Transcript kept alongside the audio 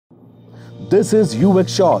This is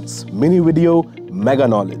UX Shorts, mini video, mega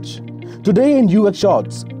knowledge. Today in UX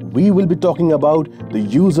Shorts, we will be talking about the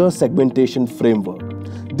user segmentation framework.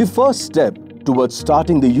 The first step towards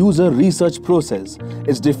starting the user research process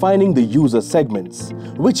is defining the user segments,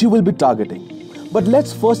 which you will be targeting. But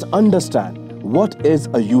let's first understand what is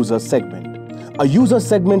a user segment. A user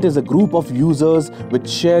segment is a group of users with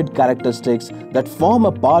shared characteristics that form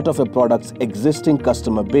a part of a product's existing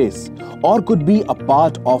customer base or could be a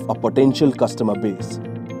part of a potential customer base.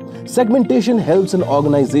 Segmentation helps an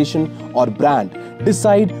organization or brand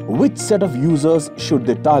decide which set of users should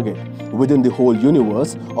they target within the whole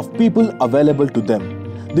universe of people available to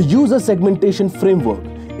them. The user segmentation framework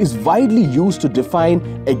is widely used to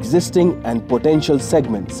define existing and potential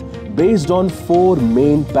segments based on four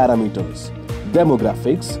main parameters: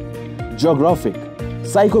 demographics, geographic,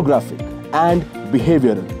 psychographic, and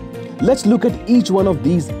behavioral. Let's look at each one of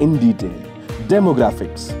these in detail.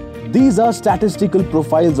 Demographics. These are statistical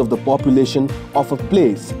profiles of the population of a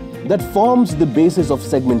place that forms the basis of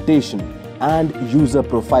segmentation and user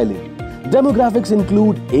profiling. Demographics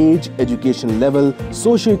include age, education level,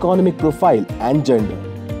 socio-economic profile, and gender.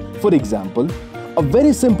 For example, a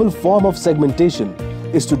very simple form of segmentation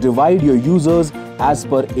is to divide your users as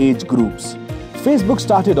per age groups. Facebook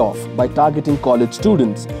started off by targeting college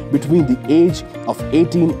students between the age of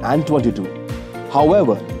 18 and 22.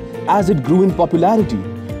 However, as it grew in popularity,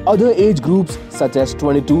 other age groups such as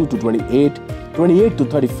 22 to 28, 28 to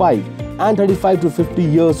 35, and 35 to 50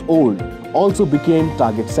 years old also became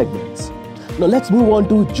target segments. Now let's move on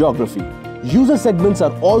to geography. User segments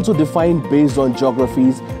are also defined based on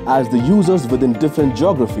geographies, as the users within different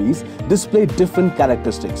geographies display different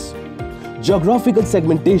characteristics. Geographical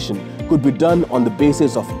segmentation could be done on the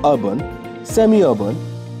basis of urban, semi-urban,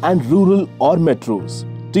 and rural or metros,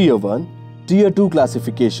 Tier 1, Tier 2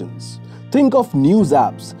 classifications. Think of news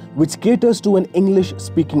apps which caters to an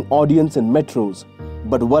English-speaking audience in metros,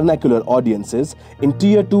 but vernacular audiences in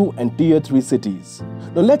Tier 2 and Tier 3 cities.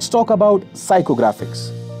 Now let's talk about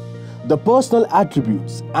psychographics. The personal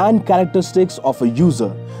attributes and characteristics of a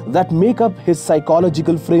user that make up his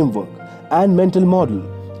psychological framework and mental model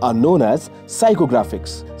are known as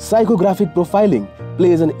psychographics. Psychographic profiling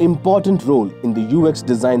plays an important role in the UX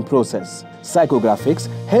design process. Psychographics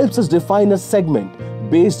helps us define a segment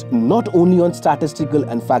based not only on statistical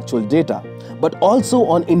and factual data, but also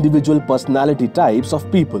on individual personality types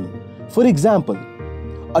of people. For example,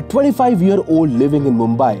 a 25-year-old living in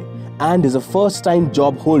Mumbai and is a first-time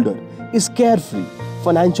job holder is carefree,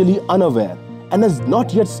 financially unaware, and has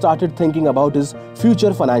not yet started thinking about his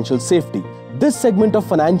future financial safety. This segment of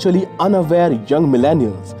financially unaware young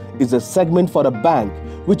millennials is a segment for a bank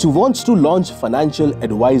which wants to launch financial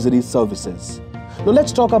advisory services. Now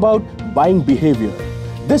let's talk about buying behavior.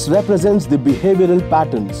 This represents the behavioral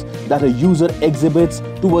patterns that a user exhibits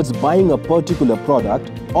towards buying a particular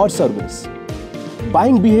product or service.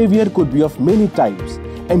 Buying behavior could be of many types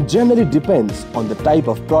and generally depends on the type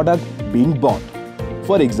of product being bought.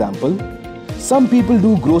 For example, some people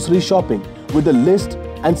do grocery shopping with a list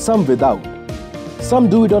and some without. Some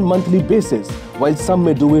do it on monthly basis, while some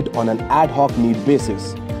may do it on an ad hoc need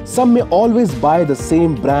basis. Some may always buy the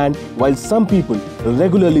same brand, while some people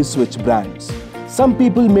regularly switch brands. Some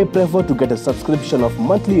people may prefer to get a subscription of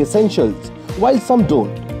monthly essentials, while some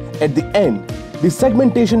don't. At the end, the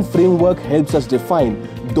segmentation framework helps us define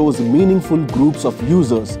those meaningful groups of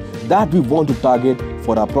users that we want to target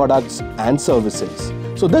for our products and services.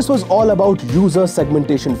 So this was all about user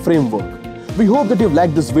segmentation framework. We hope that you've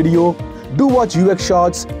liked this video. Do watch UX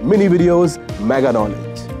Shorts, mini videos, mega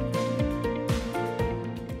knowledge.